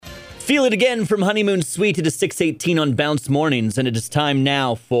Feel it again from Honeymoon Suite. It is 6:18 on Bounce Mornings, and it is time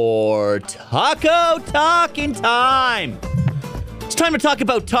now for Taco Talking Time. It's time to talk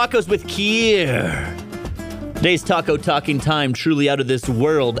about tacos with Kier. Today's Taco Talking Time, truly out of this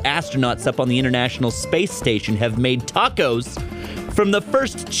world. Astronauts up on the International Space Station have made tacos from the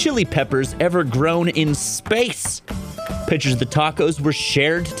first chili peppers ever grown in space. Pictures of the tacos were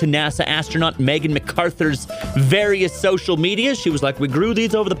shared to NASA astronaut Megan McArthur's various social media. She was like, we grew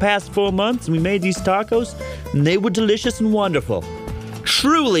these over the past 4 months and we made these tacos and they were delicious and wonderful.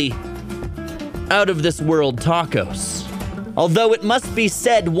 Truly out of this world tacos. Although it must be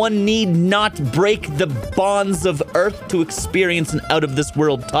said, one need not break the bonds of Earth to experience an out of this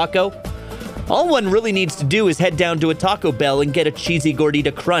world taco. All one really needs to do is head down to a Taco Bell and get a cheesy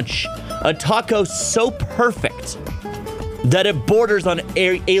gordita crunch. A taco so perfect that it borders on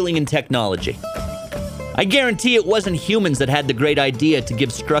alien technology. I guarantee it wasn't humans that had the great idea to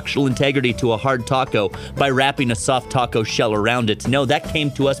give structural integrity to a hard taco by wrapping a soft taco shell around it. No, that came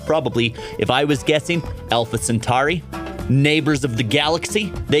to us probably, if I was guessing, Alpha Centauri, neighbors of the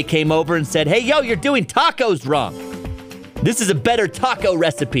galaxy. They came over and said, hey, yo, you're doing tacos wrong. This is a better taco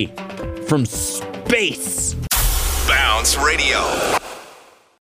recipe from space. Bounce Radio.